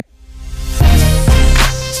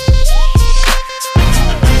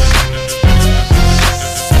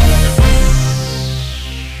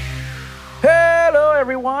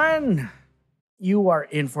you are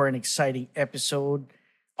in for an exciting episode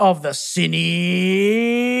of the Cine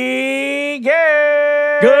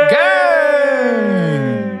Gang!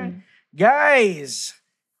 Guys,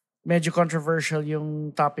 medyo controversial yung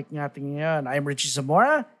topic natin ngayon. I'm Richie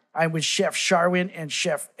Zamora. I'm with Chef Sharwin and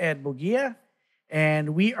Chef Ed Bugia.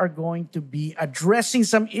 And we are going to be addressing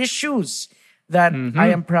some issues that I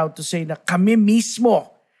am proud to say na kami mismo,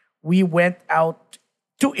 we went out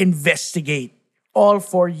to investigate. All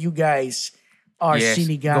for you guys, our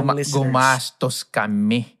Sinigang listeners. Gumastos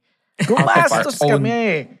kami. Gumastos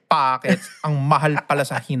kami. Pockets. Ang mahal pala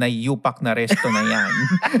sa hinayupak na resto na yan.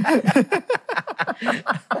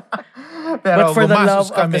 But for the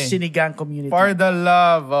love of the Sinigang community. For the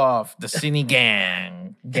love of the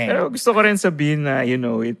Sinigang gang. Pero gusto ko rin sabihin na,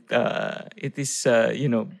 it is,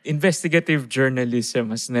 investigative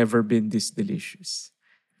journalism has never been this delicious.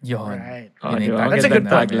 Yun. Right. That's a good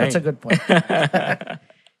point. That's a good point.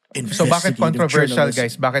 So bakit controversial,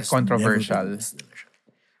 guys? Bakit controversial?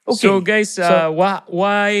 Okay. So guys,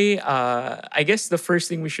 why? I guess the first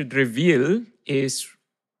thing we should reveal is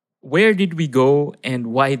where did we go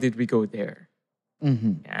and why did we go there?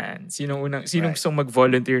 And sinong gustong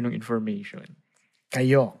mag-volunteer ng information?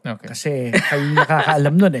 Kayo. Okay. Kasi kayo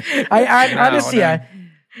nakakaalam nun eh. Honestly,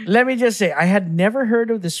 let me just say, I had never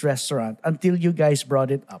heard of this restaurant until you guys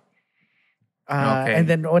brought it up. Okay.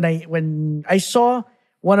 And then when I saw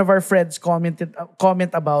one of our friends comment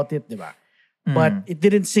about it, diba? But it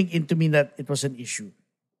didn't sink into me that it was an issue.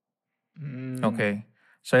 Okay.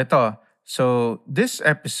 So ito. So this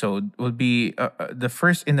episode will be the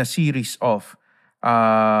first in a series of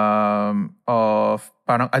parang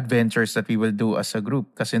adventures that we will do as a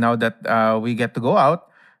group. Kasi now that we get to go out,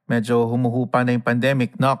 medyo humuhupa na yung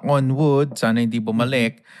pandemic. Knock on wood, sana hindi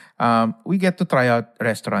bumalik. We get to try out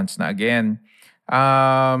restaurants na again.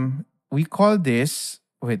 We call this...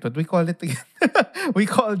 Wait, what we call it again? We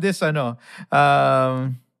call this, I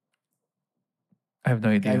have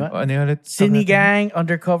no idea. Ano ulit? Sinigang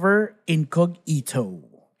Undercover Incognito.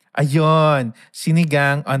 Ayun.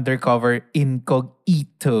 Sinigang Undercover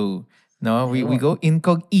Incognito. No? We go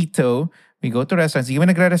incognito. We go to restaurants. Hindi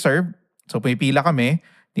kami nagre-reserve. So, pumipila kami.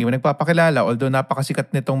 Hindi ko nagpapakilala. Although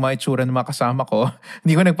napakasikat nitong mga itsura ng mga kasama ko.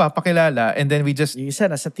 Hindi ko nagpapakilala. And then we just...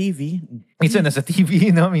 Minsan nasa TV. Minsan nasa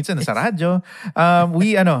TV, no? Minsan nasa radyo.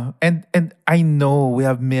 And I know we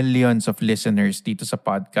have millions of listeners dito sa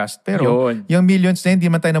podcast. Pero yung millions na hindi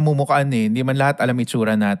man tayo namumukaan eh. Hindi man lahat alam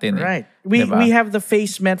itsura natin eh. Right. We have the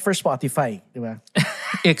face meant for Spotify. Diba?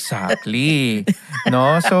 Exactly.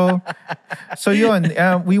 No? So yun.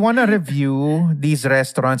 We wanna review these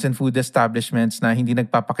restaurants and food establishments na hindi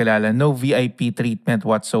nagpapakilala. No VIP treatment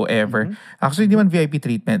whatsoever. Actually, hindi man VIP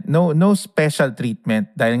treatment. No special treatment.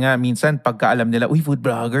 Dahil nga minsan pagkaalam nila, uy, food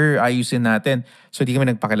blogger, ayusin natin. So hindi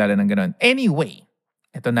kami nagpakilala ng ganun. Anyway,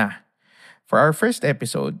 eto na. For our first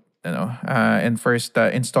episode, and first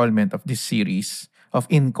installment of this series of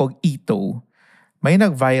Incognito, may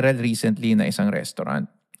nag-viral recently na isang restaurant.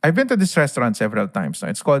 I've been to this restaurant several times. No?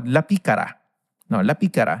 It's called La Picara. La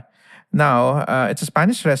Picara. Now, it's a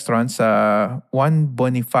Spanish restaurant sa 1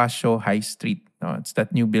 Bonifacio High Street. No? It's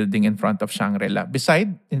that new building in front of Shangri-La.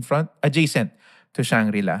 Adjacent to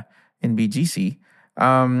Shangri-La in BGC.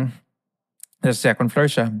 The second floor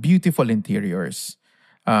siya. Beautiful interiors.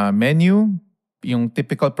 Menu, yung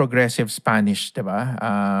typical progressive Spanish, diba?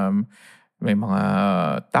 May mga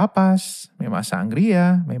tapas, may mga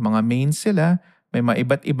sangria, may mga mains sila, may mga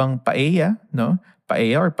iba't ibang paella, no?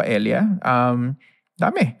 Paella or paella.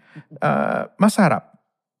 Dami. Masarap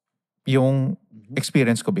yung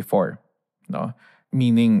experience ko before, no?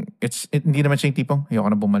 Meaning, hindi naman siya yung tipong, ayoko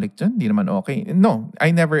na bumalik dyan, hindi naman okay. No, I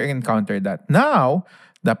never encountered that. Now,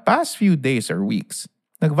 the past few days or weeks,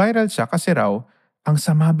 nag-viral siya kasi raw, ang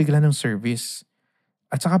sama bigla ng service.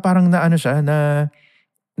 At saka parang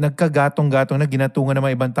nagkagatong-gatong na ginatungan ng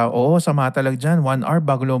mga ibang tao. Oo, sama talaga dyan. 1 hour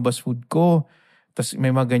bago lumabas food ko. Tapos may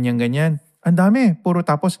mga ganyan-ganyan. Ang dami. Puro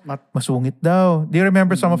tapos masungit daw. Do you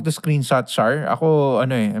remember some of the screenshots, Char? Ako,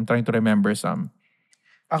 I'm trying to remember some.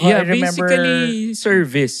 I remember... basically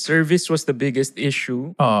service. Service was the biggest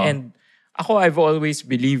issue. And ako, I've always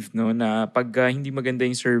believed na pag hindi maganda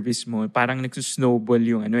yung service mo, parang nagsusnowball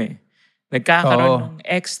yung nagkakaroon ng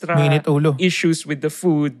extra issues with the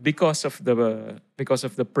food because of the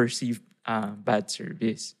perceived bad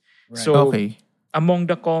service. Right. So, among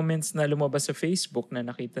the comments na lumabas sa Facebook na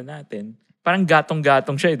nakita natin, parang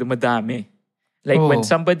gatong-gatong siya, dumadami. Like when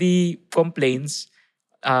somebody complains,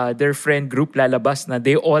 their friend group lalabas na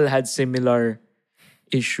they all had similar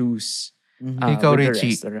issues Ikaw, with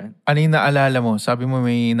Richie, the restaurant. ano yung naalala mo? Sabi mo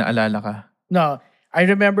may naalala ka. No, I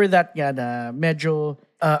remember that nga na medyo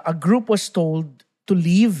a group was told to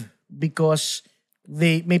leave because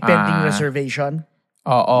they may pending reservation.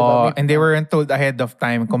 Oo. And they weren't told ahead of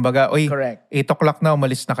time. Kumbaga, correct. 8 o'clock na,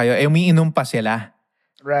 umalis na kayo. Umiinom pa sila.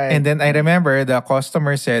 Right. And then I remember the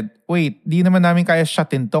customer said, wait, di naman namin kaya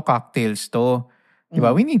shotin to, cocktails to.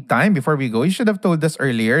 Diba? We need time before we go. You should have told us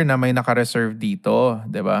earlier na may naka-reserve dito.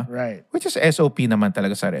 Diba? Right. Which is SOP naman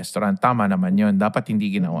talaga sa restaurant. Tama naman yun. Dapat hindi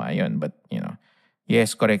ginawa yun. But,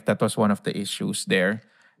 yes, correct. That was one of the issues there.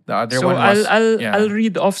 The other one was... I'll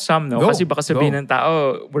read off some, no? Kasi baka sabihin ng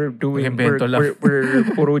tao, we're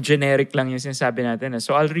puro generic lang yung sinasabi natin.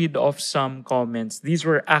 So I'll read off some comments. These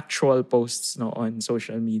were actual posts on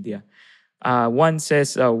social media. One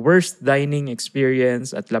says, worst dining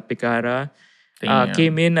experience at La Picara.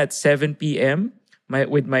 Came in at 7 p.m.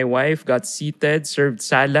 With my wife, got seated, served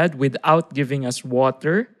salad without giving us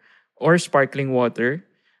water or sparkling water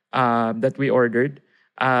that we ordered.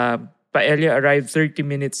 Paella arrived 30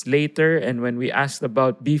 minutes later, and when we asked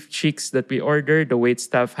about beef cheeks that we ordered, the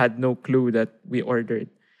waitstaff had no clue that we ordered.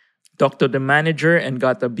 Talked to the manager and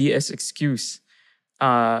got a BS excuse.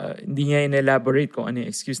 Hindi niya in-elaborate kung ano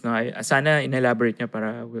yung excuse na. Sana in-elaborate niya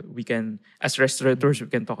para we can, as restaurateurs, we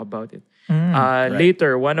can talk about it. Right.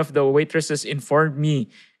 Later, one of the waitresses informed me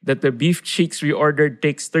that the beef cheeks we ordered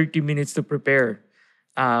takes 30 minutes to prepare.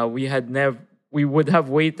 We would have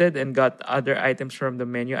waited and got other items from the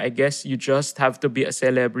menu. I guess you just have to be a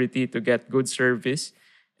celebrity to get good service.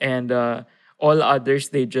 And all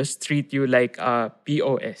others, they just treat you like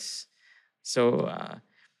POS. So,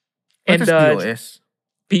 what is POS?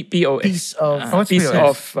 POS. Piece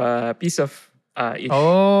of... Piece of ish.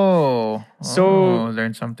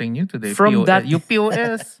 Learned something new today. From that... You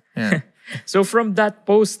POS? Yeah. So from that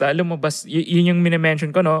post, lumabas, yun yung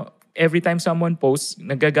minimension ko, no? Every time someone posts,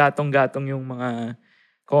 nagagatong-gatong yung mga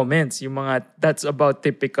comments. Yung mga, that's about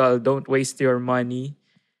typical, don't waste your money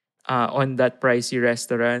on that pricey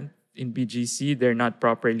restaurant in BGC. They're not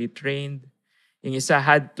properly trained. Yung isa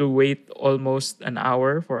had to wait almost an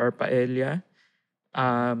hour for our paella.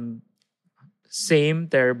 Same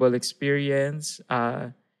terrible experience.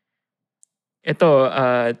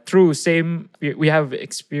 True, same. We have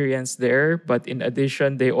experience there, but in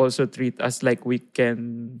addition, they also treat us like we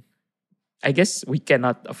cannot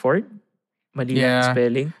afford. Mali lang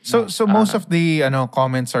spelling. So most of the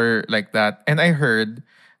comments are like that. And I heard,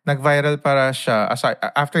 nag-viral para siya.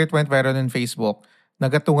 After it went viral on Facebook,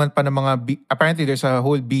 nagatungan pa ng mga, apparently there's a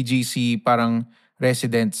whole BGC parang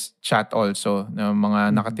residents chat also ng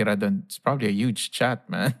mga nakatira doon. It's probably a huge chat,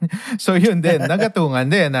 man. So yun din, nagatungan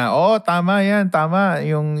din na, tama yan, tama.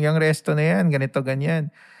 Yung resto na yan, ganito, ganyan.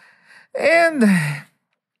 And,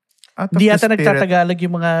 Di yata nagtatagalog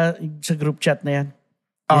yung mga sa group chat na yan.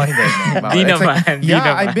 Hindi. Di naman.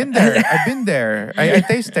 I've been there. I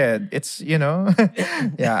tasted. It's, yeah.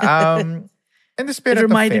 And the spirit it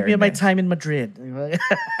reminded of me of my time in Madrid. My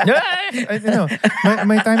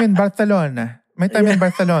time in Barcelona. In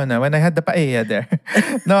Barcelona when I had the paella there.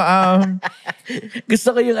 No,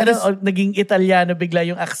 gusto ko yung naging Italiano bigla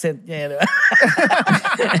yung accent niya.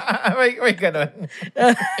 may ganun.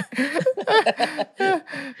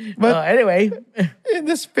 But anyway, in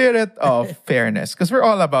the spirit of fairness, because we're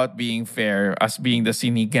all about being fair, us being the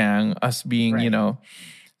sinigang, us being,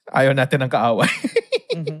 ayaw natin ng kaaway.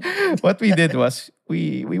 What we did was,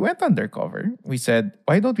 we went undercover. We said,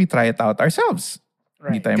 why don't we try it out ourselves?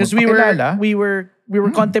 Right. Because we were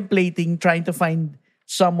contemplating trying to find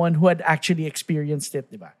someone who had actually experienced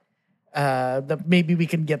it, diba? That maybe we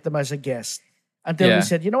can get them as a guest. Until we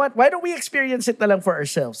said, you know what? Why don't we experience it na lang for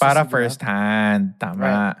ourselves? Para first hand.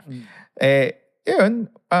 Tama. Right.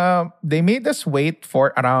 They made us wait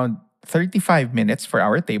for around 35 minutes for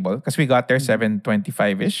our table because we got there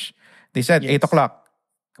 7:25-ish. They said, 8 o'clock,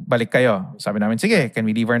 balik kayo. Sabi namin, sige, can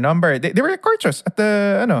we leave our number? They were courteous at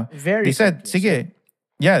the, Very they said, sige,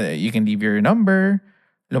 you can leave your number.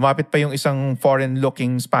 Lumapit pa yung isang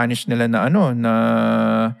foreign-looking Spanish nila na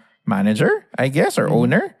na manager, I guess, or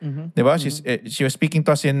owner. Diba? She was speaking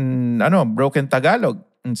to us in broken Tagalog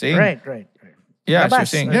and saying, right. Yeah, she was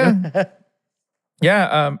saying,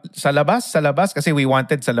 sa labas kasi we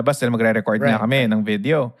wanted sa labas dahil magre-record na kami ng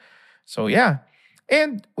video. So yeah.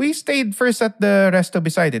 And we stayed first at the resto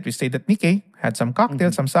beside it. We stayed at Nikkei, had some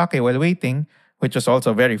cocktails, some sake while waiting, which was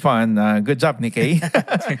also very fun. Good job, Nikkei.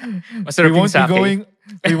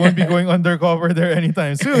 We won't be going undercover there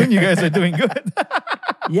anytime soon. You guys are doing good.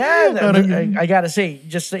 I gotta say,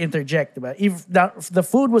 just to interject, if the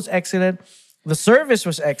food was excellent, the service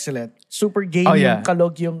was excellent. Super game yung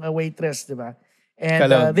kalog yung waitress, diba?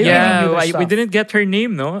 And we didn't get her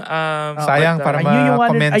name, no? Sayang para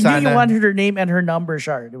ma-comment sana. I knew you wanted her name and her number,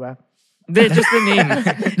 Char, diba? Hindi, just the name.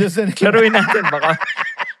 Just the name. Klaruin natin. Baka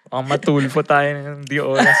matulfo tayo ng di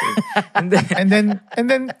oras. and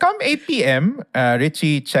then come 8 p.m.,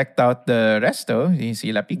 Richie checked out the resto,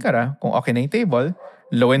 si La Picara, kung okay na yung table.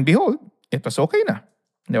 Lo and behold, it was okay na.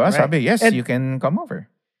 Di ba? Right. Sabi, yes, and you can come over.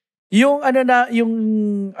 Yung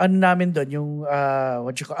namin doon, yung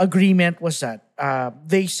agreement was that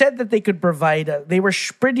they said that they could provide, they were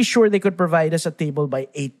pretty sure they could provide us a table by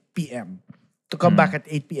 8 p.m. to come back at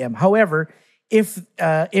 8 p.m. However, if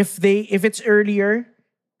it's earlier,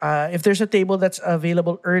 if there's a table that's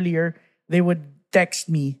available earlier, they would text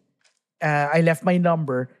me. I left my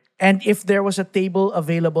number. And if there was a table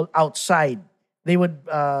available outside, they would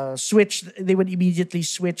They would immediately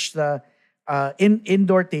switch the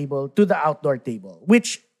indoor table to the outdoor table,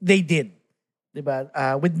 which they did, diba?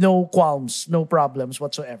 With no qualms, no problems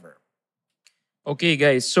whatsoever. Okay,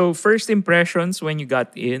 guys. So first impressions when you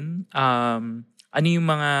got in, ano yung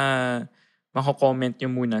mga mako-comment nyo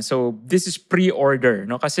muna? So this is pre-order,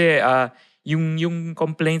 no? Kasi yung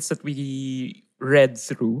complaints that we read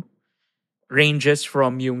through ranges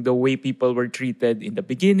from the way people were treated in the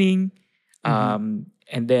beginning,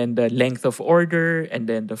 and then the length of order, and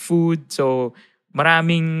then the food. So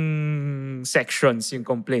maraming sections yung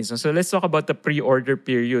complaints. So let's talk about the pre-order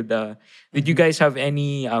period. Did you guys have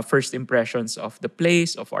any first impressions of the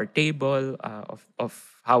place, of our table,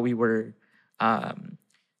 of how we were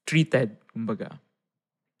treated, kumbaga?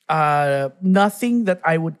 Nothing that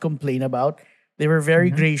I would complain about. They were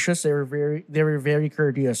very gracious. They were very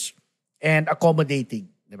courteous and accommodating.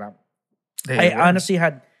 Diba? I honestly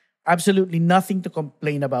had absolutely nothing to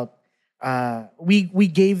complain about. We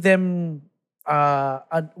gave them.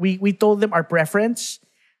 We told them our preference.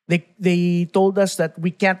 They told us that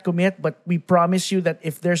we can't commit, but we promise you that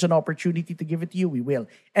if there's an opportunity to give it to you, we will.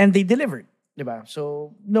 And they delivered, diba?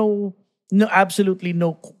 So absolutely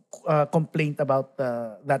no complaint about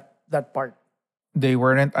that part. They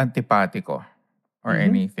weren't antipatico or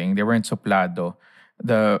anything. They weren't suplado.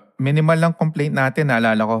 The minimal lang complaint natin,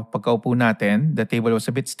 naalala ko, pagkaupo natin, the table was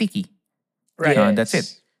a bit sticky. Right. That's it.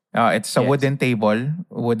 It's a wooden table,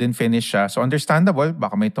 wooden finish siya. So understandable,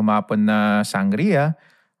 baka may tumapon na sangria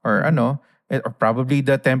or or probably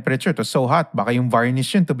the temperature. It was so hot. Baka yung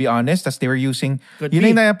varnish yun, to be honest. As they were using, yun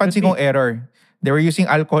yung napansin kong error. They were using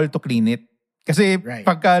alcohol to clean it. Kasi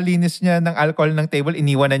pagkalinis niya ng alcohol ng table,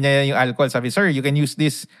 iniwan na niya yung alcohol. Sabi, sir, you can use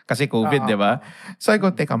this kasi COVID, di ba? So I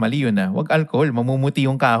go, teka, mali yun na. Wag alcohol, mamumuti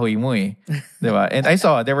yung kahoy mo eh. Di ba? And I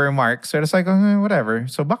saw there were marks. So I was like, whatever.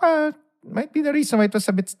 So baka might be the reason why it was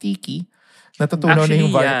a bit sticky. Natutunaw na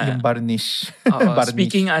yung varnish. Varnish.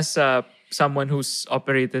 Speaking as someone who's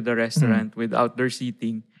operated a restaurant with outdoor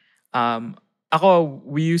seating,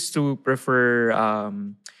 we used to prefer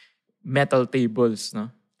metal tables,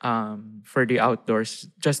 no? For the outdoors,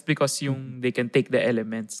 just because they can take the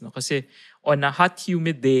elements, no? Kasi on a hot,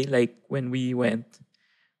 humid day, like when we went,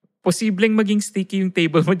 posibleng maging sticky yung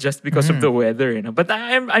table mo just because of the weather, you know? But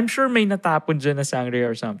I'm sure may natapon dyan na sangria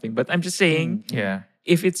or something. But I'm just saying,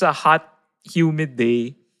 if it's a hot, humid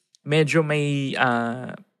day, medyo may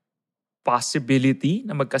possibility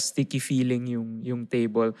na magka-sticky feeling yung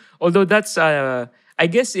table. Although that's, I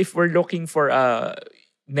guess if we're looking for a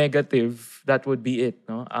negative, that would be it,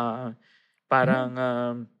 no?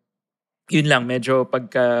 Parang, yun lang, medyo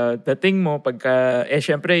pagka-dating mo,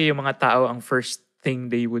 syempre yung mga tao, ang first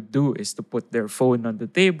thing they would do is to put their phone on the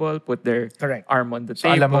table, put their arm on the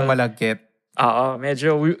table. So alam mong malagkit.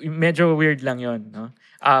 Medyo weird lang yun, no?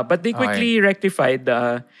 But they quickly rectified.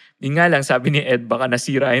 Yun nga lang, sabi ni Ed, baka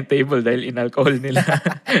nasira yung table dahil in-alcohol nila.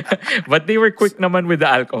 But they were quick naman with the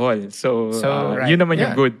alcohol. So yun naman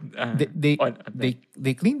yung good.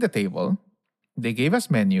 They cleaned the table. They gave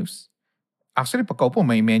us menus. Actually, pagkaupo,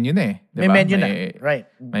 may menu na eh. Diba? May menu na. Right.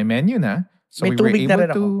 May menu na. So may tubig na rin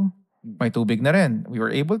ako. May tubig na rin. We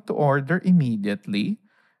were able to order immediately.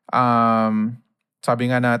 Sabi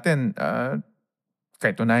nga natin,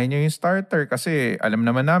 kahit unahin nyo yung starter kasi alam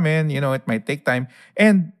naman namin, it might take time.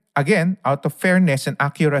 And again, out of fairness and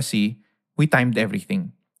accuracy, we timed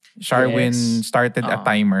everything. Sharwin started a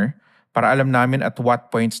timer para alam namin at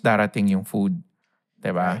what points darating yung food.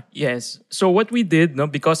 Diba? Yes. So what we did, no,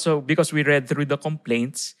 because we read through the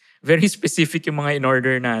complaints, very specific yung mga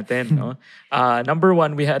in-order natin. No? Number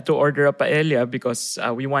one, we had to order a paella because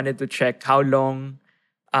we wanted to check how long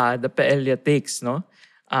the paella takes. No?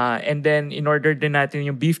 And then, in-order din natin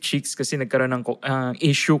yung beef cheeks kasi nagkaroon ng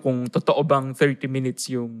issue kung totoo bang 30 minutes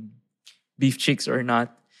yung beef cheeks or not.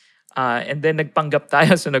 And then, nagpanggap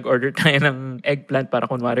tayo. So, nag-order tayo ng eggplant para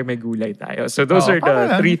kunwari may gulay tayo. So, those are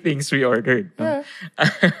the three things we ordered. No?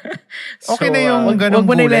 Okay na yung ganong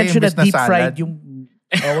gulay, imbes na deep salad. fried yung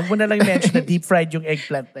Wag mo na lang mention na deep fried yung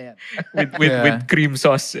eggplant na yan. with cream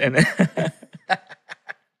sauce and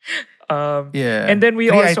yeah. And then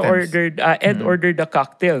we 3 also items. ordered Ed ordered a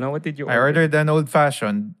cocktail, no? What did you order? I ordered an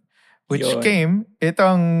old-fashioned, which Yun. came,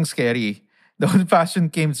 itong scary. The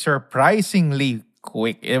old-fashioned came surprisingly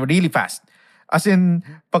quick, really fast. As in,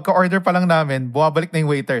 pagka-order pa lang namin, bumabalik na yung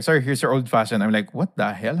waiter, "Sir, here's your old-fashioned." I'm like, what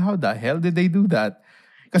the hell? How the hell did they do that?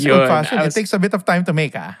 Kasi Yun, old-fashioned, it takes a bit of time to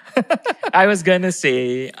make, I was gonna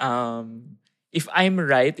say, if I'm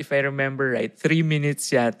right, if I remember right, 3 minutes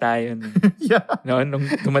yata yun. Yeah. No, nung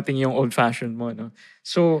dumating yung old-fashioned mo, no?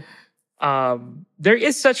 So, there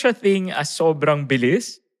is such a thing as sobrang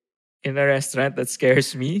bilis in a restaurant that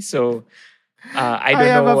scares me. So, I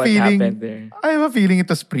don't know what happened there. I have a feeling it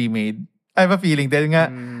was pre-made. I have a feeling. Dahil nga,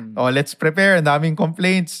 let's prepare. Ang daming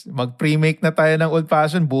complaints. Mag-pre-make na tayo ng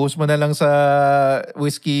old-fashioned. Buhos mo na lang sa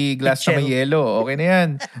whiskey glass na may yelo. Okay na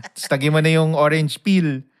yan. Tapos tagin mo na yung orange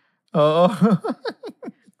peel. Oo.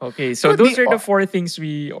 Okay, so those are the 4 things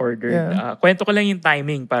we ordered. Yeah. Kwento ko lang yung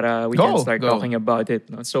timing para we can start talking about it.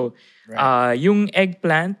 No? So, yung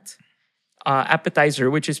eggplant appetizer,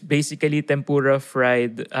 which is basically tempura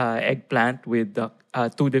fried eggplant with 2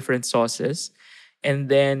 different sauces.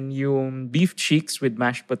 And then yung beef cheeks with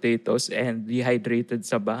mashed potatoes and dehydrated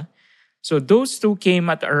saba. So those 2 came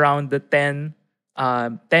at around the 10-minute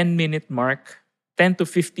mark, 10 to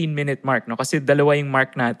 15-minute mark. No? Kasi dalawa yung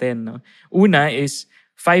mark natin. No? Una is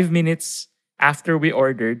 5 minutes after we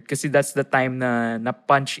ordered kasi that's the time na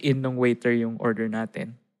punch in ng waiter yung order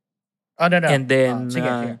natin. Oh, no. And then,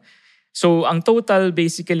 sige. so ang total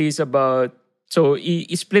basically is about, so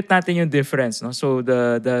i-split natin yung difference. No? So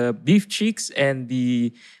the beef cheeks and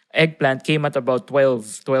the eggplant came at about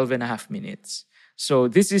 12 and a half minutes. So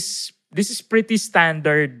this is pretty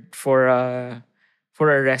standard for a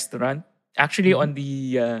restaurant. Actually, on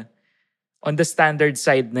the standard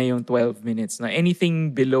side na yung 12 minutes. Na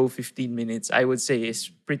anything below 15 minutes, I would say is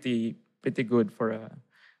pretty good for a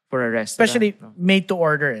restaurant. Especially no? made to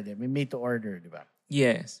order. Made to order, di ba?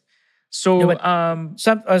 Yes. So,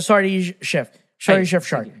 sorry, Chef. Sorry, Chef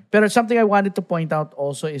Shark. But something I wanted to point out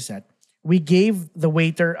also is that we gave the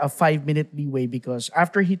waiter a 5-minute leeway because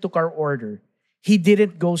after he took our order, he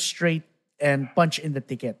didn't go straight and punch in the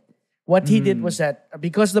ticket. What he did was that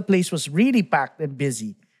because the place was really packed and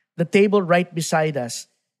busy, the table right beside us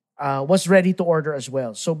was ready to order as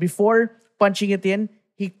well. So before punching it in,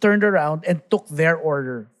 he turned around and took their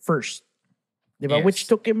order first. Diba? Yes. Which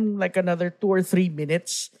took him like another 2 or 3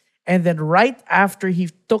 minutes. And then right after he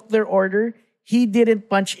took their order, he didn't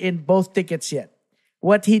punch in both tickets yet.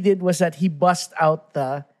 What he did was that he bussed out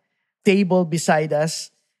the table beside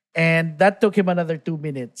us, and that took him another 2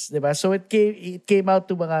 minutes. Diba? So it came out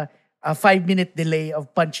to mga a 5-minute delay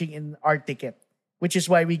of punching in our ticket, which is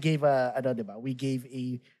why we gave a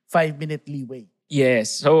 5-minute leeway. Yes.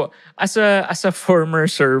 So as a former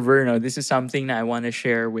server, no, this is something that I want to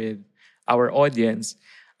share with our audience.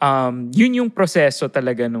 Yun yung proseso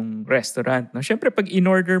talaga nung restaurant. No? Siyempre, pag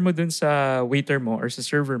in-order mo dun sa waiter mo or sa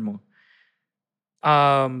server mo,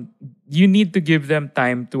 you need to give them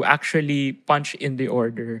time to actually punch in the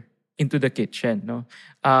order into the kitchen. No,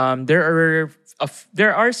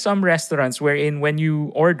 there are some restaurants wherein when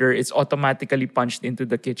you order, it's automatically punched into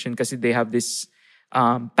the kitchen kasi they have this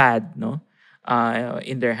pad, no,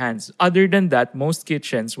 in their hands. Other than that, most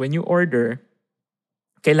kitchens, when you order,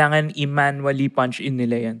 kailangan i-manually punch in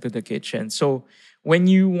nila yan to the kitchen. So when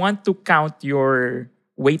you want to count your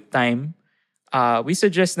wait time, we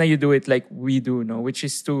suggest na you do it like we do, no, which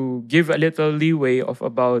is to give a little leeway of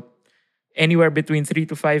about anywhere between 3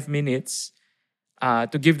 to 5 minutes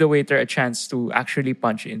to give the waiter a chance to actually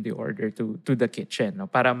punch in the order to the kitchen, no,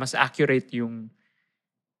 para mas accurate yung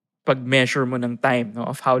pag-measure mo ng time, no,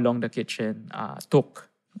 of how long the kitchen took.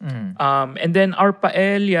 And then our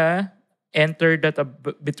paella entered at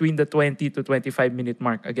between the 20 to 25 minute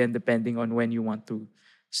mark, again depending on when you want to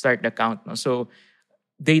start the count. No? So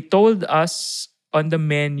they told us on the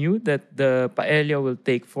menu that the paella will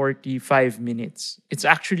take 45 minutes. It's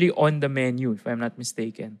actually on the menu, if I'm not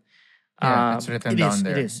mistaken. Yeah, it's written down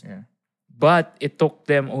there. It is. Yeah. But it took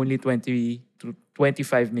them only 20 to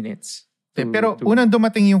 25 minutes. Pero unang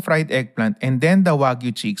dumating yung fried eggplant and then the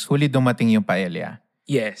Wagyu cheeks, huli dumating yung paella.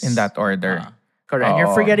 Yes. In that order. Correct. And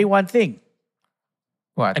you're forgetting one thing.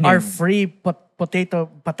 What? Our free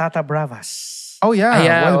patata bravas. Oh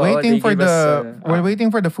yeah, while waiting for while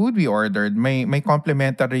waiting for the food we ordered, may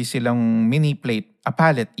complimentary silang mini plate, a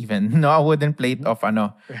pallet even, no, a wooden plate of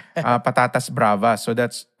patatas bravas. So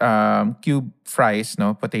that's cube fries,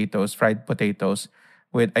 no, fried potatoes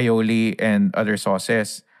with aioli and other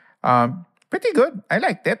sauces. Pretty good. I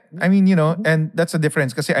liked it. I mean, and that's the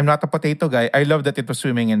difference kasi I'm not a potato guy. I love that it was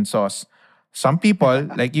swimming in sauce. Some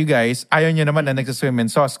people, like you guys, ayaw nyo naman na nagsaswim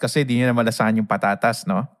in sauce kasi di nyo na malasahan yung patatas,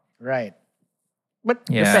 no? Right. But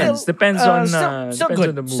depends on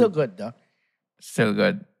good. the mood. Still good, though. Still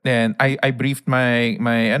good. Then I briefed my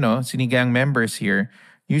sinigang members here.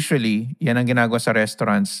 Usually, yan ang ginagawa sa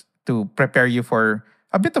restaurants to prepare you for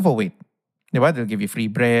a bit of a wait. Diba? They'll give you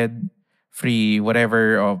free bread, free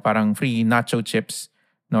whatever, o parang free nacho chips,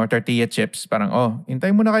 no, tortilla chips. Parang,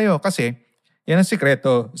 hintay muna kayo. Kasi, yan ang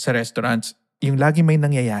sikreto sa restaurants. Yung lagi may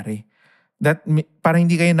nangyayari. That, parang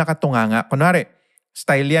hindi kayo nakatunganga. Kunwari,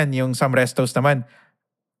 style yan. Yung some restos naman,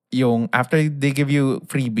 yung after they give you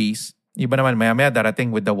freebies, iba naman, maya-maya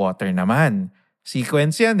darating with the water naman.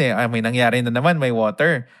 Sequence yan eh. May nangyari na naman, may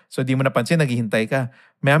water. So di mo napansin, naghihintay ka.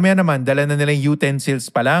 Maya-maya naman, dala na nila yung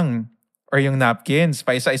utensils pa lang. Or yung napkins.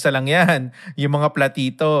 Pa isa-isa lang yan. Yung mga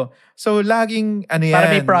platito. So laging, yan. Para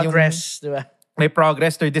may progress, di ba? May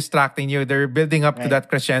progress. They're distracting you. They're building up to that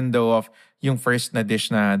crescendo of yung first na dish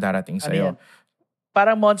na darating sa'yo.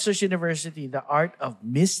 Parang Monsters University, the art of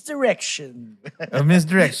misdirection.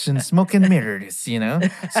 Misdirection, smoke and mirrors,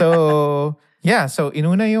 So, yeah. So,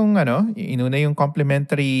 inuna yung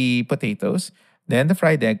complimentary potatoes, then the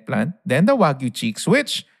fried eggplant, then the Wagyu cheeks,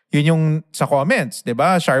 which, yun yung sa comments, di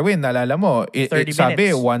ba? Sharwin, naalala mo, 30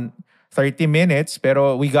 sabi, minutes. 30 minutes,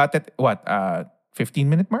 pero we got it,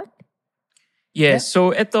 15-minute mark? Yes.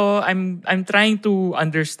 So ito, I'm trying to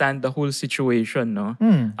understand the whole situation, no?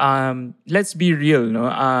 Let's be real, no?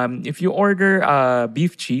 If you order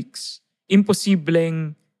beef cheeks,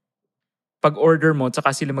 imposibleng pag-order mo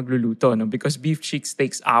tsaka sila magluluto, no? Because beef cheeks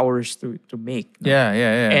takes hours to make. No?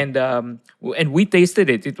 Yeah. And we tasted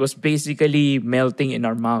it. It was basically melting in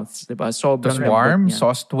our mouths, diba? Sobrang it was warm,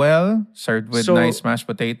 sauced well, served with nice mashed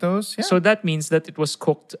potatoes. Yeah. So that means that it was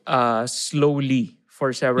cooked slowly for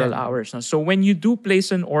several hours. No? So when you do place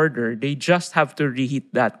an order, they just have to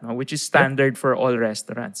reheat that, no? Which is standard for all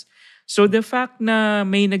restaurants. So the fact na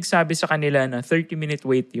may nagsabi sa kanila na 30-minute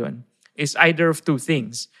wait yon is either of two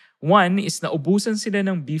things. One is naubusan sila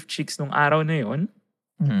ng beef cheeks nung araw na yon,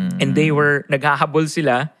 and they were naghahabol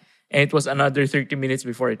sila, and it was another 30 minutes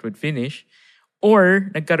before it would finish, or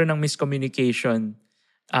nagkaroon ng miscommunication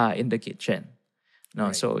in the kitchen.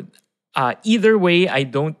 No, right. So either way, I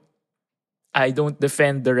don't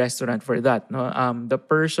defend the restaurant for that. No, the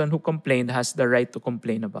person who complained has the right to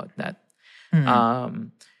complain about that.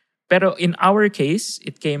 Pero in our case,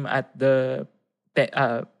 it came at the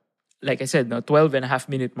like I said, no,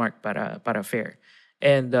 12.5-minute mark para fair,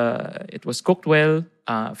 and it was cooked well.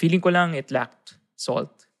 Feeling ko lang it lacked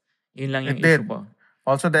salt. Yun lang yung issue ko.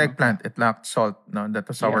 Also the eggplant, it lacked salt. No, that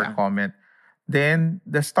was our comment. Then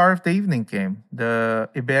the star of the evening came, the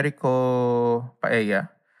Iberico paella.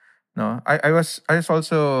 No, I was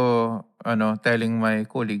also telling my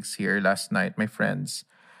colleagues here last night, my friends,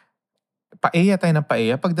 paella tayo ng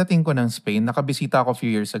paella. Pagdating ko ng Spain, nakabisita ako a few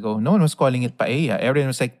years ago. No one was calling it paella.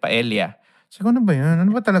 Everyone was like paella. So, ano ba yun?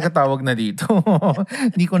 Ano ba talaga tawag na dito?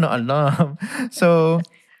 Hindi ko na alam. So,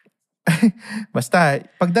 basta,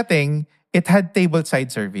 pagdating, it had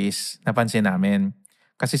tableside service. Napansin namin.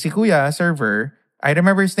 Kasi si Kuya, server, I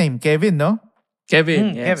remember his name, Kevin, no?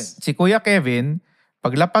 Kevin, yes. Kevin. Si Kuya Kevin,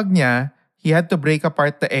 paglapag niya, he had to break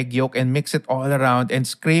apart the egg yolk and mix it all around and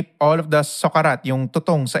scrape all of the sokarat, yung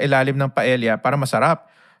tutong sa ilalim ng paella para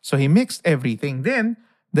masarap. So he mixed everything. Then,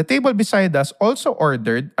 the table beside us also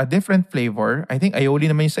ordered a different flavor. I think aioli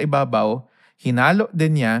naman yung sa ibabaw. Hinalo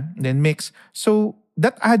din niya, then mix. So,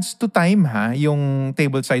 that adds to time yung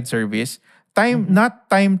tableside service. Time, not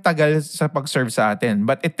time tagal sa pag-serve sa atin,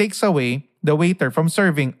 but it takes away the waiter from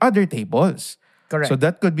serving other tables. Correct. So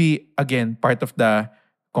that could be, again, part of the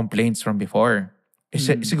complaints from before.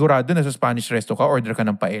 Sigurado na sa Spanish resto ka, order ka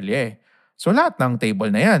ng paella. So lahat ng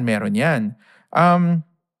table na yan, meron yan.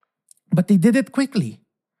 But they did it quickly.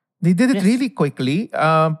 They did it really quickly.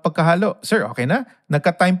 Pagkahalo, sir, okay na?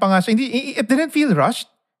 Nagka-time pa nga siya. It didn't feel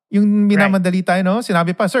rushed. Yung minamadali tayo, no?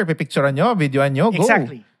 Sinabi pa, sir, pipicturean nyo, videoan nyo, go.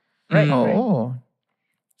 Exactly. Right. Oh.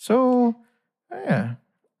 So, yeah.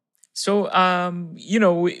 So,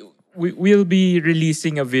 we'll be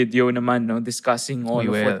releasing a video naman, no, discussing all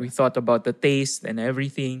of what we thought about the taste and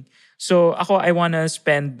everything. So, I want to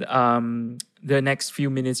spend the next few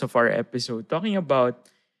minutes of our episode talking about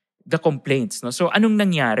the complaints, no. So, anong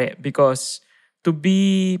nangyari? Because to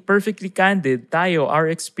be perfectly candid, our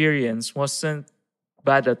experience wasn't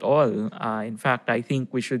bad at all. In fact, I think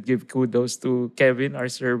we should give kudos to Kevin, our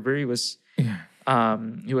server. He was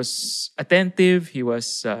attentive. He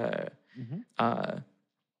was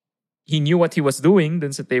he knew what he was doing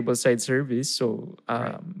dun sa tableside service. So,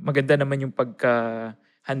 maganda naman yung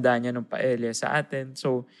pagkahanda niya ng paella sa atin.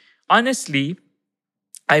 So, honestly,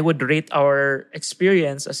 I would rate our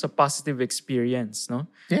experience as a positive experience, no?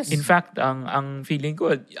 Yes. In fact, ang feeling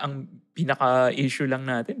ko, ang pinaka-issue lang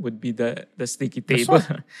natin would be the sticky table.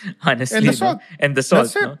 Honestly. And the salt. No? And the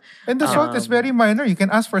salt, That's it. no? And the salt is very minor. You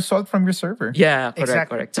can ask for salt from your server. Yeah,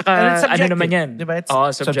 correct. Saka, And it's subjective, ano naman yan? diba? It's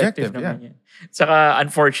subjective naman yan. Saka,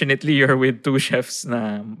 unfortunately, you're with two chefs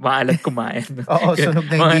na maalat kumain. Oo, sunog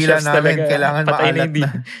na yung dila namin. Kailangan maalat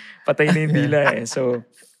na. Patay na yung dila eh. So,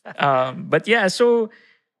 but yeah, so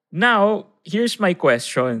now, here's my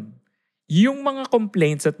question. Yung mga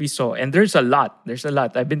complaints that we saw, and there's a lot.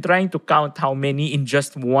 I've been trying to count how many in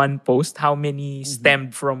just one post, how many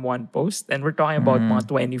stemmed from one post, and we're talking about mga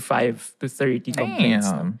 25 to 30 complaints.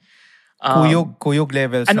 No? Kuyog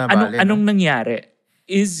levels na bale. Anong nangyari?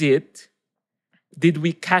 Did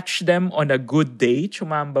we catch them on a good day?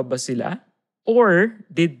 Chumamba ba sila? Or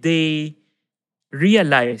did they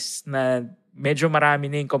realize na medyo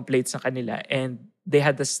marami na yung complaints sa kanila and they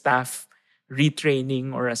had the staff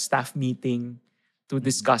retraining or a staff meeting to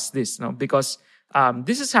discuss this, no? Because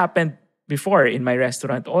this has happened before in my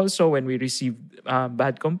restaurant also when we received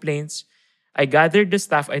bad complaints. I gathered the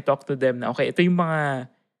staff, I talked to them na, okay, ito yung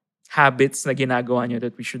mga habits na ginagawa nyo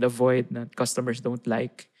that we should avoid, na customers don't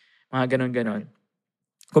like, mga ganon-ganon.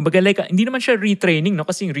 Kumbaga, like, hindi naman siya retraining, no?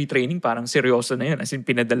 Kasi yung retraining parang seryoso na yun. As in,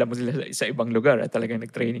 pinadala mo sila sa ibang lugar at talagang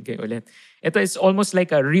nag-training kayo ulit. Ito is almost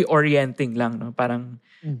like a reorienting lang, no? Parang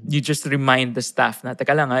you just remind the staff na,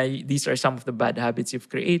 teka lang, these are some of the bad habits you've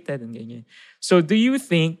created and ganyan. So, do you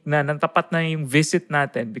think na natapat na yung visit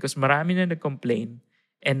natin because marami na nag-complain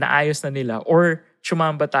and naayos na nila, or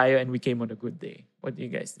chumamba tayo and we came on a good day? What do you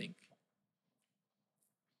guys think?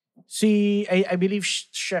 See, I believe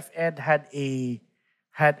Chef Ed had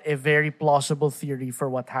a very plausible theory for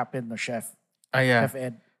what happened, no, Chef? Yeah. Chef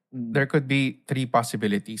Ed. There could be 3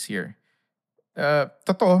 possibilities here.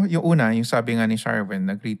 Totoo, yung una, yung sabi nga ni Sharwin,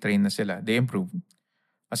 nag-retrain na sila. They improved.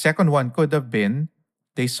 A second one could have been,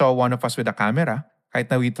 they saw one of us with a camera. Kahit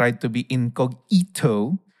na we tried to be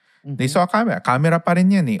incognito, they saw a camera. Camera pa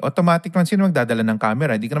rin yan eh. Automatic man, sino magdadala ng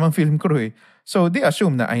camera? Hindi ka naman film crew eh. So they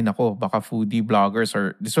assume na, ay nako, baka foodie bloggers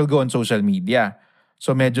or this will go on social media.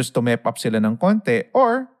 So medyo tumep up sila ng konti.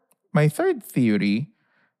 Or, my third theory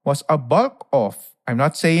was a bulk of, I'm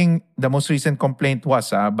not saying the most recent complaint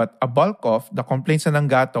was, but a bulk of the complaints na ng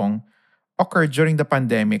gatong occurred during the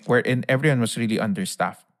pandemic wherein everyone was really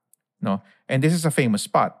understaffed. No? And this is a famous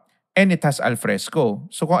spot. And it has alfresco.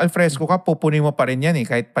 So kung alfresco ka, pupunin mo pa rin yan eh,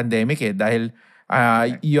 kahit pandemic eh. Dahil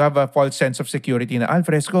you have a false sense of security na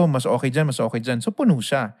alfresco, mas okay dyan. So puno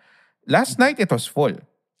siya. Last night, it was full.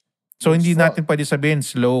 So hindi natin pwede sabihin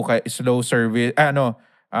slow service.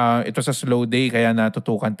 It was a slow day kaya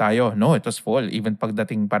natutukan tayo. No, it was full. Even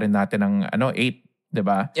pagdating pa rin natin ng 8, 'di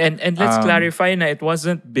ba? And let's clarify na it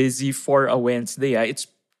wasn't busy for a Wednesday. It's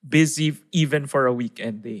busy even for a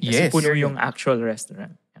weekend day. Kasi puno yung actual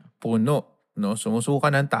restaurant. Yeah. Puno, no? Sumusuka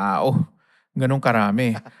ng tao. Ganun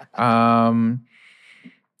karami.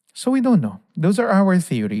 So we don't know. Those are our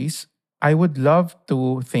theories. I would love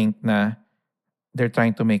to think na they're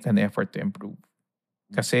trying to make an effort to improve.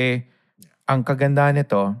 Kasi, ang kagandahan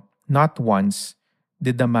nito, not once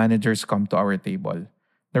did the managers come to our table.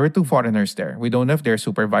 There were 2 foreigners there. We don't know if they're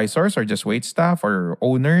supervisors or just waitstaff or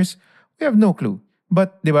owners. We have no clue.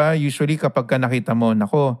 But, di ba, usually kapag ka nakita mo,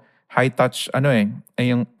 nako, high touch,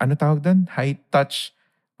 yung, tawag doon? High touch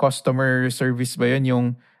customer service ba yun? Yung,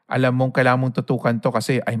 alam mong kailangan mong tutukan to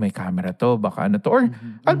kasi, ay, may camera to, baka to. Or,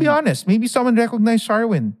 I'll be honest, maybe someone recognized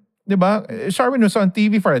Sharwin. Diba? Sharwin was on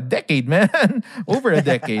TV for a decade, man. Over a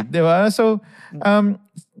decade, diba? So,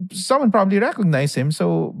 someone probably recognized him,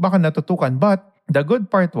 so baka natutukan. But the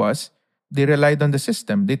good part was, they relied on the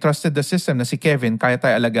system. They trusted the system na si Kevin, kaya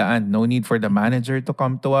tayo alagaan. No need for the manager to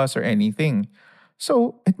come to us or anything.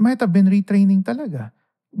 So, it might have been retraining talaga.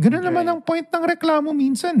 Ganun naman ang point ng reklamo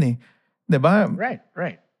minsan eh. Diba?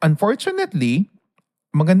 Right. Unfortunately,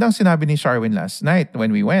 magandang sinabi ni Sharwin last night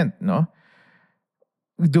when we went, no?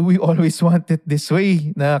 Do we always want it this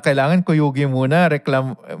way? Na kailangan kuyugin muna,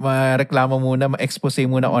 reklamo muna, ma-expose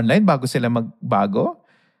muna online bago sila magbago?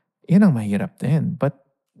 Yan ang mahirap din. But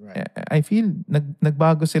I feel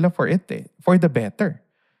nagbago sila for it eh. For the better.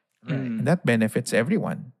 And that benefits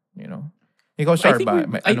everyone. You know? Ikaw, Shar,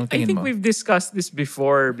 anong tingin mo? I think we've discussed this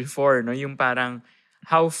before, no? Yung parang,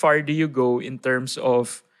 how far do you go in terms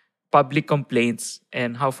of public complaints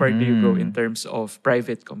and how far do you go in terms of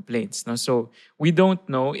private complaints, no? So we don't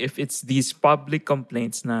know if it's these public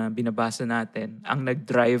complaints na binabasa natin ang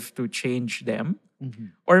nag-drive to change them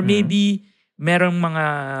Or maybe merong mga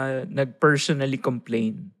nag-personally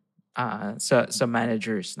complain sa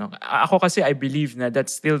managers. No? Ako kasi I believe na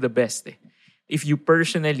that's still the best. If you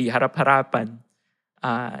personally, harap-harapan,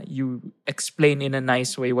 you explain in a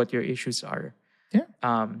nice way what your issues are. Yeah.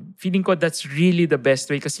 Feeling ko that's really the best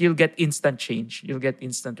way because you'll get instant change. You'll get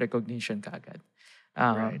instant recognition kaagad.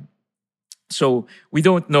 Right. So, we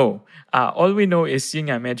don't know. All we know is,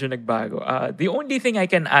 yun nga, medyo nagbago. The only thing I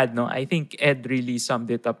can add, no, I think Ed really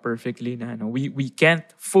summed it up perfectly na, no, we can't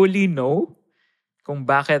fully know kung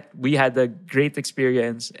bakit we had a great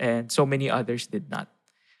experience and so many others did not.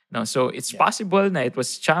 No, so it's possible na it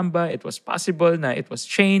was chamba, it was possible na it was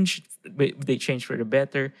changed, they changed for the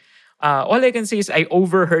better. All I can say is I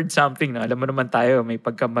overheard something. No? Alam mo naman tayo, may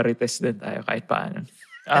pagkamarites din tayo kahit paano.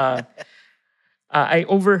 I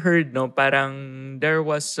overheard, no, parang there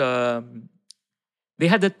was, they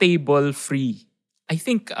had a table free. I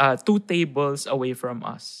think 2 tables away from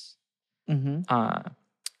us.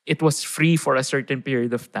 It was free for a certain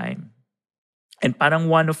period of time. And parang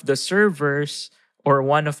one of the servers or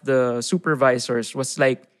one of the supervisors was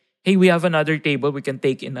like, hey, we have another table, we can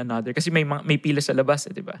take in another. Kasi may pila sa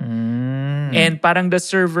labas, di ba? And parang the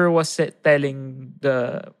server was telling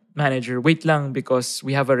the manager, wait lang because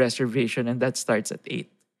we have a reservation and that starts at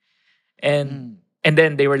 8. And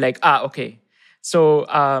then they were like, okay. So,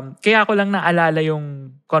 kaya ko lang naalala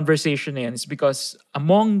yung conversation na yan is because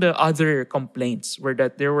among the other complaints were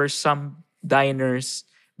that there were some diners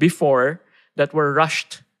before that were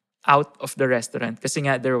rushed out of the restaurant kasi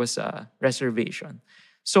nga there was a reservation.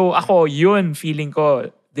 So ako, yun, feeling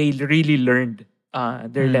ko, they really learned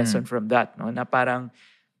their lesson from that. No? Na parang,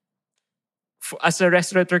 as a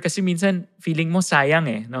restaurateur kasi minsan, feeling mo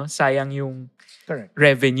sayang no? Sayang yung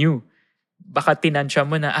revenue. Baka tinansya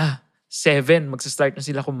mo na, 7, magsastart na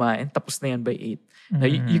sila kumain, tapos na yan by 8. No,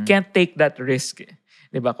 you can't take that risk.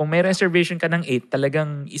 Diba? Kung may reservation ka ng 8,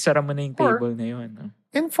 talagang isara mo na yung table na yun. No?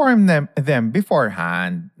 Inform them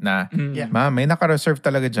beforehand na, may naka-reserve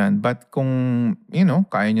talaga dyan. But kung,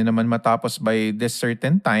 kaya nyo naman matapos by this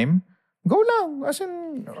certain time, go lang. As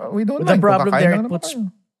in, we don't mind. The problem there,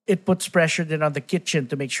 it puts pressure then on the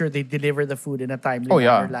kitchen to make sure they deliver the food in a timely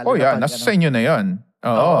manner. Oh yeah, nasa sa inyo na yun.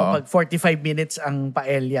 Pag 45 minutes ang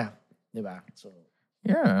paella. Diba? So,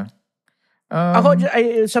 yeah.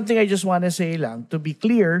 Something I just want to say lang, to be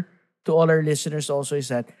clear to all our listeners also is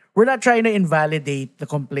that we're not trying to invalidate the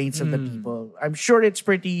complaints of the people. I'm sure it's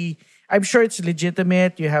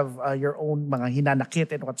legitimate. You have your own mga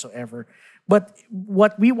hinanakit and whatsoever. But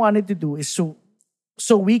what we wanted to do is so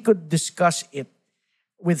we could discuss it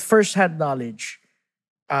with first-hand knowledge.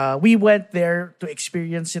 We went there to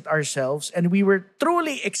experience it ourselves and we were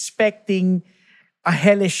truly expecting a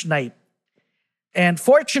hellish night. And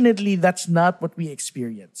fortunately, that's not what we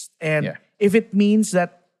experienced. And if it means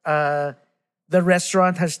that the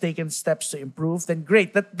restaurant has taken steps to improve, then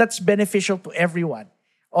great. That's beneficial to everyone.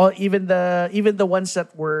 Or even the ones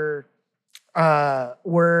that were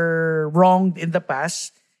wronged in the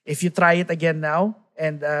past. If you try it again now,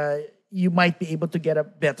 and you might be able to get a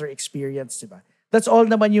better experience, diba? That's all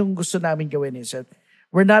naman yung gusto namin gawin is that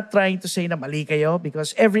we're not trying to say na mali kayo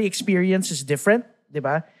because every experience is different,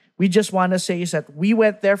 diba? We just want to say is that we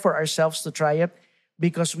went there for ourselves to try it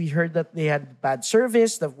because we heard that they had bad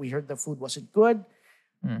service, that we heard the food wasn't good.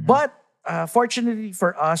 But fortunately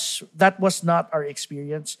for us, that was not our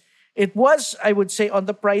experience. It was, I would say, on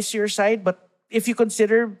the pricier side, but if you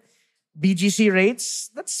consider BGC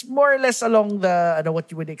rates, that's more or less along the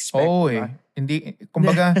what you would expect. Hindi,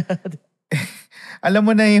 kumbaga, alam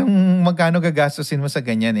mo na yung magkano gagastusin mo sa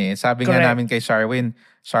ganyan Sabi nga namin kay Sharwin,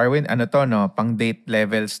 ano to, no? Pang date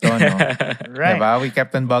levels to, no? Right. Diba? We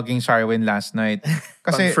kept on bugging Sharwin last night.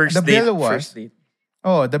 Kasi the bill was,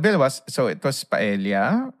 the bill was, so it was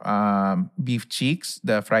paella, beef cheeks,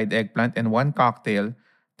 the fried eggplant, and 1 cocktail.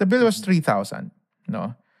 The bill was 3,000,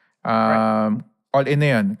 no? All in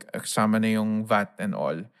na yun. Kasama na yung VAT and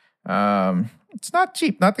all. It's not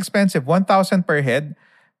cheap, not expensive. 1,000 per head.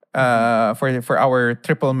 For our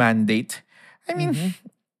triple mandate. I mean,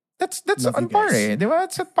 that's Love on par di ba?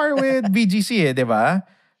 It's at par with BGC di ba?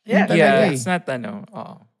 It's not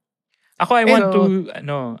Ako I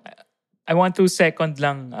want to second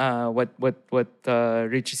lang what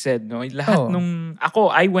Richie said, no. Lahat nung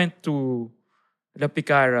I went to La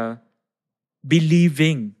Picara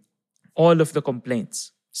believing all of the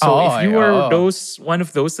complaints. So if you were one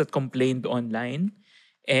of those that complained online,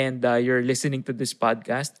 and you're listening to this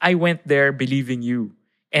podcast, I went there believing you.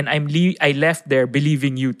 And I left there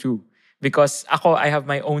believing you too. Because I have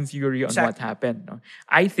my own theory on what happened. No?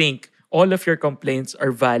 I think all of your complaints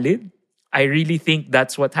are valid. I really think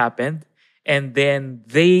that's what happened. And then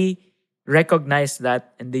they recognized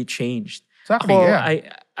that and they changed. Exactly,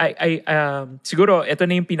 siguro, ito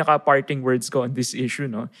na yung pinaka-parting words ko on this issue,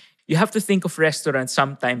 no? You have to think of restaurants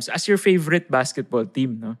sometimes as your favorite basketball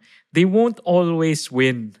team, no? They won't always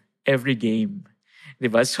win every game.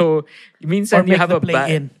 Diba? So, minsan you have a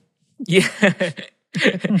bad... Yeah.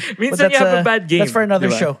 Minsan you have a bad game. That's for another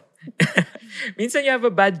show. Minsan you have a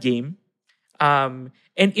bad game. And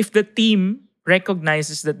if the team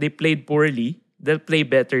recognizes that they played poorly, they'll play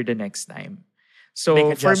better the next time.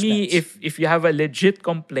 So for me, if you have a legit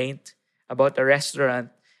complaint about a restaurant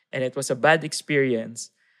and it was a bad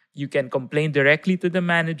experience, you can complain directly to the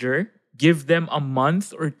manager, give them a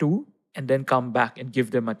month or two, and then come back and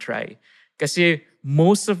give them a try. Kasi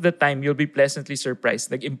most of the time, you'll be pleasantly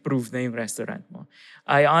surprised. Nag-improve na yung restaurant mo.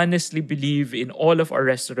 I honestly believe in all of our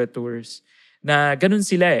restaurateurs na ganun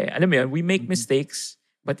sila eh. Alam mo yun, we make mistakes,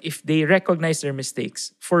 but if they recognize their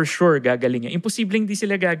mistakes, for sure gagaling yan. Imposibleng di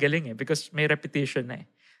sila gagaling eh because may repetition na eh.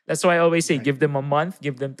 That's why I always say, give them a month,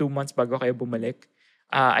 give them 2 months bago kayo bumalik.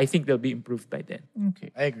 I think they'll be improved by then.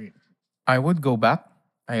 Okay. I agree. I would go back.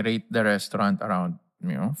 I rate the restaurant around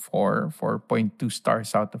 4.2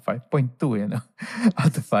 stars out of 5. 0.2,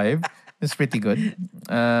 out of 5. It's pretty good.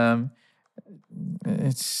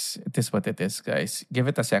 It is what it is, guys. Give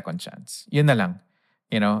it a second chance. Yun na lang.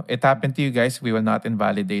 It happened to you guys. We will not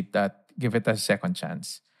invalidate that. Give it a second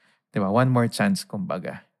chance. Diba? One more chance,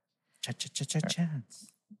 kumbaga. Chance.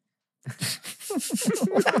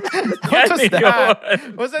 What was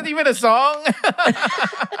that? Was that even a song?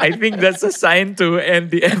 I think that's a sign to end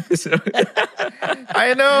the episode.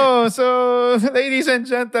 I know. So, ladies and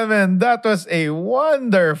gentlemen, that was a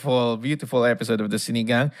wonderful, beautiful episode of the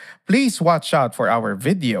Sinigang. Please watch out for our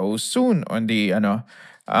videos soon on the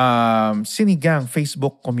Sinigang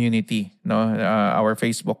Facebook community, our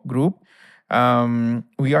Facebook group.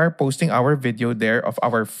 We are posting our video there of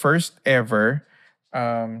our first ever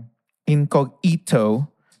incognito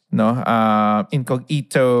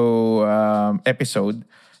episode.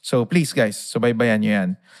 So please guys, subaybayan nyo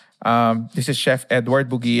yan. This is Chef Edward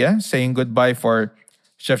Bugia saying goodbye for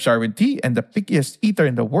Chef Sharwin T and the pickiest eater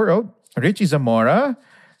in the world, Richie Zamora.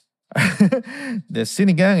 The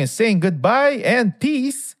Sinigang is saying goodbye and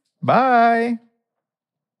peace. Bye.